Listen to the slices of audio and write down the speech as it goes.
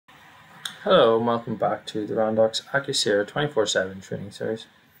Hello and welcome back to the Randox Acusera 24/7 training series.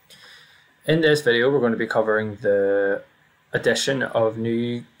 In this video we're going to be covering the addition of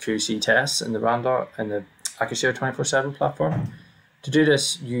new QC tests in the Acusera 24/7 platform. To do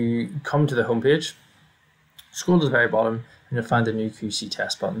this, you come to the home page, scroll to the very bottom, and you'll find the new QC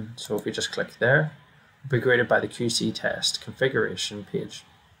test button. So if we just click there, we'll be greeted by the QC test configuration page.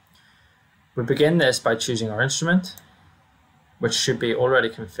 We begin this by choosing our instrument, which should be already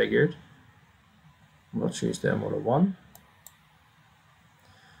configured. We'll choose the Motor 1,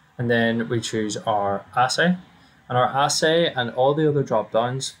 and then we choose our assay, and our assay and all the other drop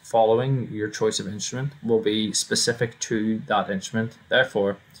downs following your choice of instrument will be specific to that instrument.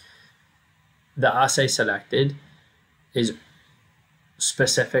 Therefore, the assay selected is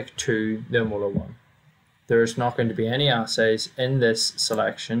specific to the Motor 1. There's not going to be any assays in this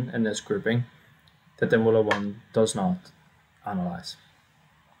selection, in this grouping, that the Motor 1 does not analyze.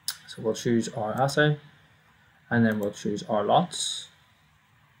 So we'll choose our assay, and then we'll choose our lots,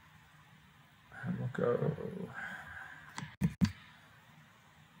 and we'll go,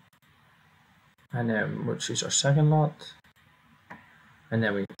 and then we'll choose our second lot, and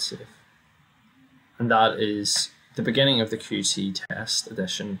then we hit save. And that is the beginning of the QC test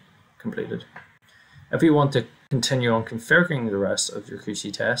addition completed. If you want to continue on configuring the rest of your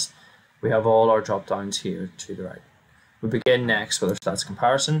QC test, we have all our drop downs here to the right. We begin next with our stats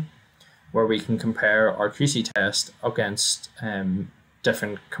comparison, where we can compare our QC test against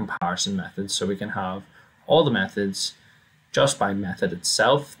different comparison methods. So we can have all the methods just by method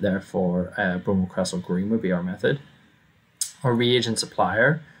itself. Therefore, bromocresol green would be our method. Our reagent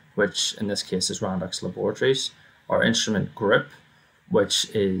supplier, which in this case is Randox Laboratories. Our instrument group, which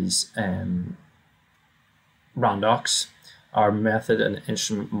is Randox. Our method and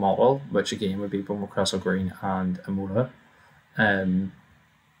instrument model, which again would be bromocresol green and Emola, and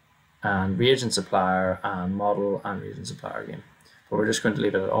reagent supplier and model and reagent supplier again. But we're just going to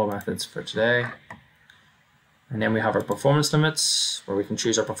leave it at all methods for today. And then we have our performance limits, where we can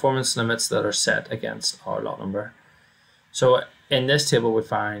choose our performance limits that are set against our lot number. So in this table we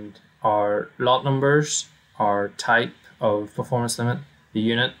find our lot numbers, our type of performance limit, the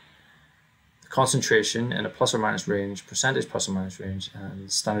unit, concentration in a plus or minus range, percentage plus or minus range,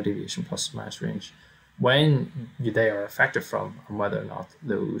 and standard deviation plus or minus range, when they are effective from, and whether or not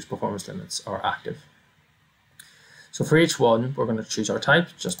those performance limits are active. So for each one, we're going to choose our type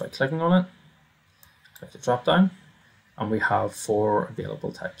just by clicking on it, click the drop down, and we have 4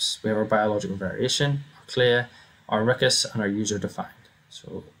 available types. We have our biological variation, our CLIA, our ricus, and our user defined.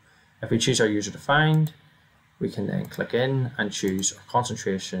 So if we choose our user defined, we can then click in and choose our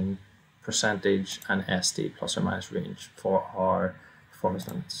concentration, percentage, and SD plus or minus range for our performance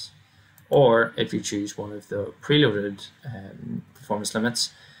limits. Or if you choose one of the preloaded performance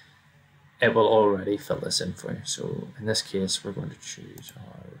limits, it will already fill this in for you. So in this case, we're going to choose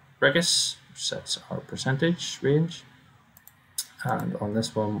our ricus, which sets our percentage range. And on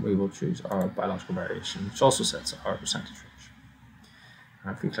this one, we will choose our biological variation, which also sets our percentage range.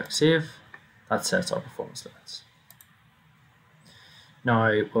 And if we click save, that sets our performance limits.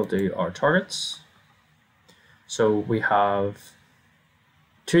 Now we'll do our targets. So we have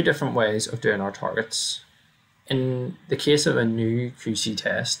 2 different ways of doing our targets. In the case of a new QC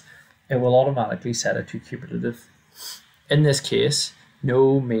test, it will automatically set it to cumulative. In this case,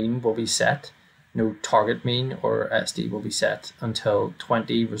 no mean will be set, no target mean or SD will be set until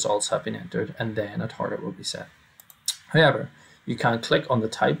 20 results have been entered, and then a target will be set. However, you can click on the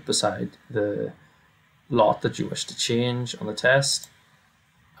type beside the lot that you wish to change on the test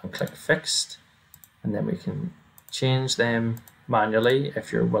and click fixed, and then we can change them manually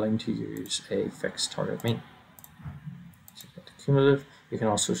if you're willing to use a fixed target mean. So go to cumulative. You can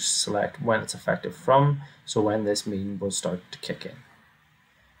also select when it's effective from, so when this mean will start to kick in.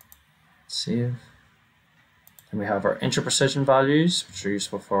 Save. Then we have our interprecision values, which are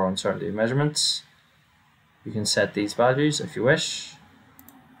useful for uncertainty measurements. You can set these values if you wish.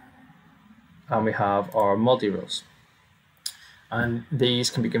 And we have our multi-rules. And these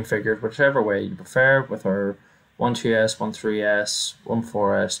can be configured whichever way you prefer, with our 12s, 13s,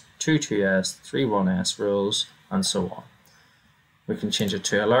 14s, 22s, 31s rules, and so on. We can change it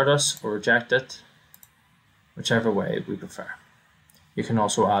to alert us or reject it, whichever way we prefer. You can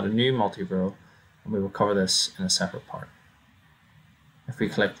also add a new multi-rule, and we will cover this in a separate part. If we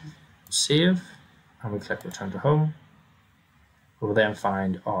click save and we click return to home, we will then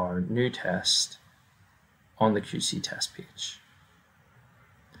find our new test on the QC test page.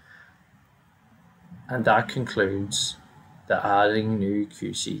 And that concludes the adding new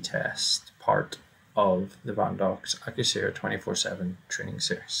QC test part of the Randox Acusera 24/7 training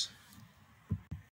series.